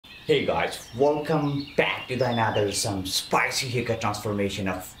Hey guys, welcome back to the another some spicy haircut transformation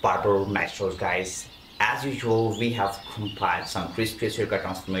of Barber Masters guys. As usual, we have compiled some crispy haircut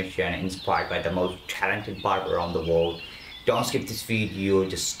transformation inspired by the most talented barber around the world. Don't skip this video,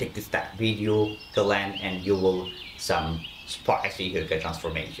 just stick to that video till end and you will some spicy haircut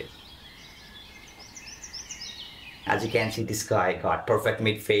transformation. As you can see, this guy got perfect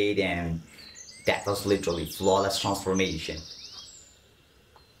mid fade and that was literally flawless transformation.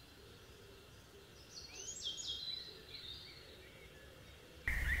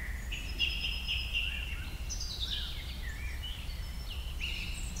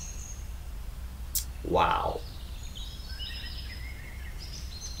 Wow.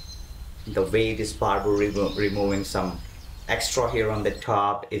 The way this barber removing some extra hair on the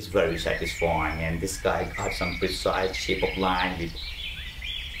top is very satisfying, and this guy got some precise shape of line with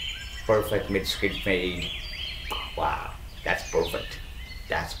perfect mid-skin fade. Wow, that's perfect.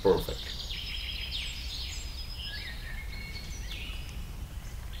 That's perfect.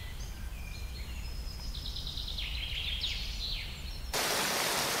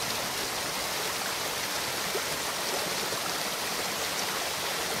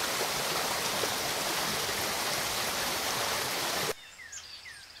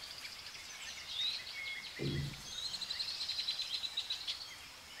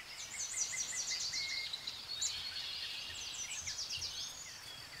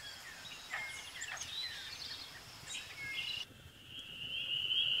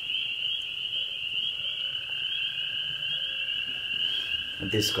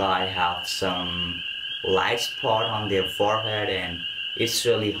 This guy have some light spot on their forehead and it's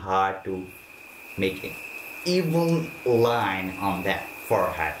really hard to make an even line on that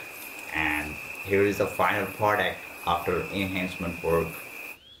forehead. And here is the final product after enhancement work.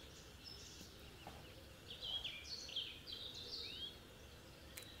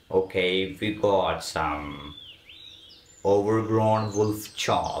 Okay, we got some overgrown wolf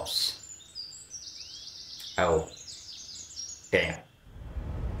chops. Oh, damn.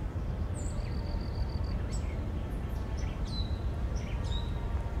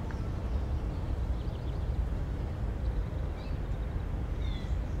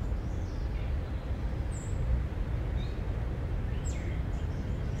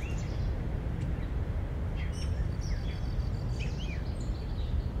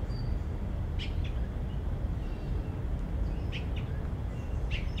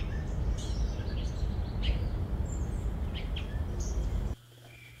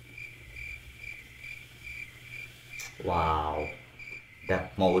 Wow, the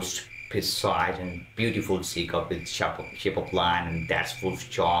most precise and beautiful shape of its shape of line and that's full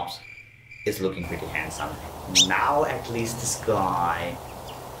chops is looking pretty handsome. Now at least this guy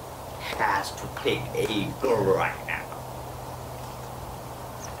has to pick a girl right now.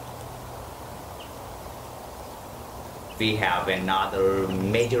 We have another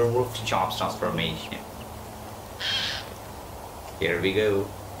major wolf chops transformation. Here we go.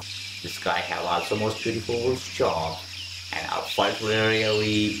 This guy have also most beautiful wolf chops. And I felt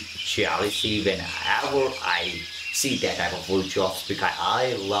really jealousy whenever I see that type of wolf chops because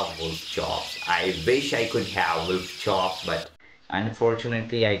I love wolf chops. I wish I could have wolf chops, but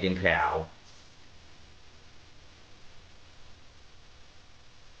unfortunately I didn't have.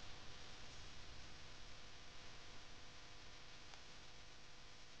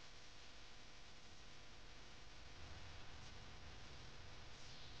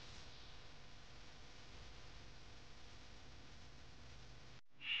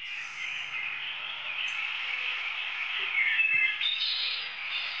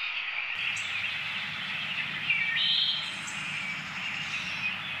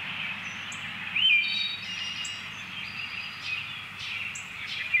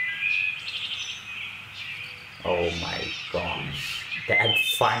 Oh my gosh, that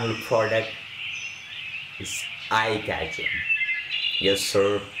final product is eye-catching. Yes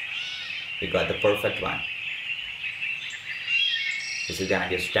sir, we got the perfect one. This is gonna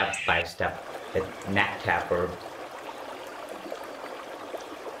be a step by step neck tapper.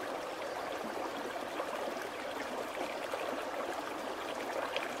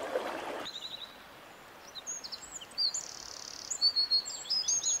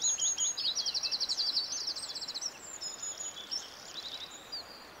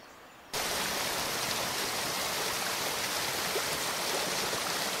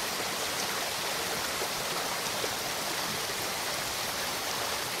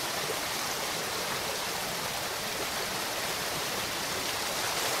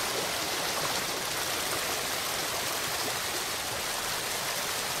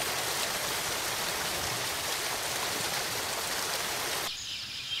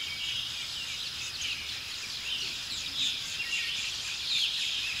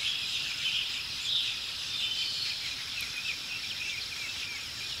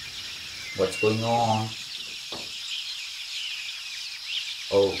 What's going on?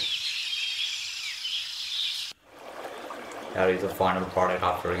 Oh, that is the final product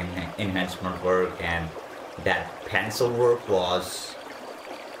after enhancement work, and that pencil work was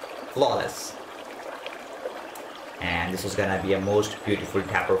flawless. And this was gonna be a most beautiful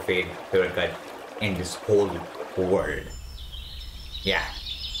taper fade haircut in this whole world. Yeah.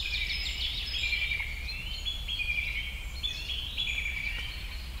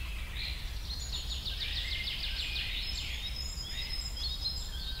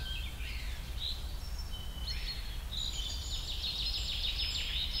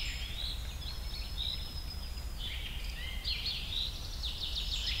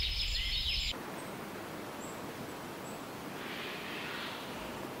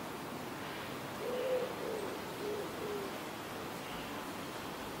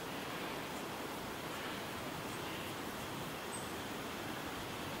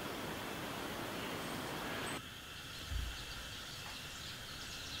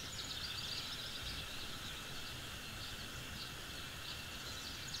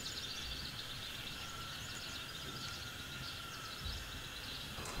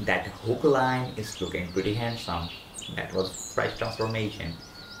 That hook line is looking pretty handsome. That was fresh transformation.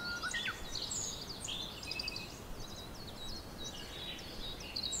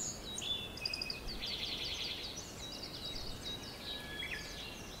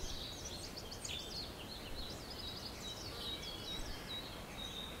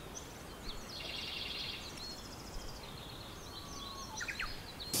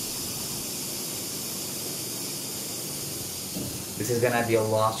 This is gonna be a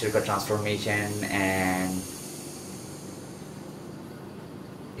long circuit transformation, and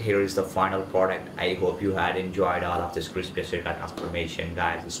here is the final product. I hope you had enjoyed all of this crispy circuit transformation,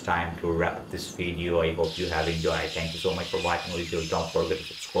 guys. It's time to wrap up this video. I hope you have enjoyed. Thank you so much for watching the video. Don't forget to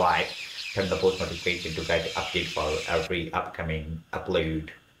subscribe, turn the post notification to get update for every upcoming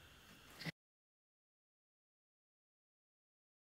upload.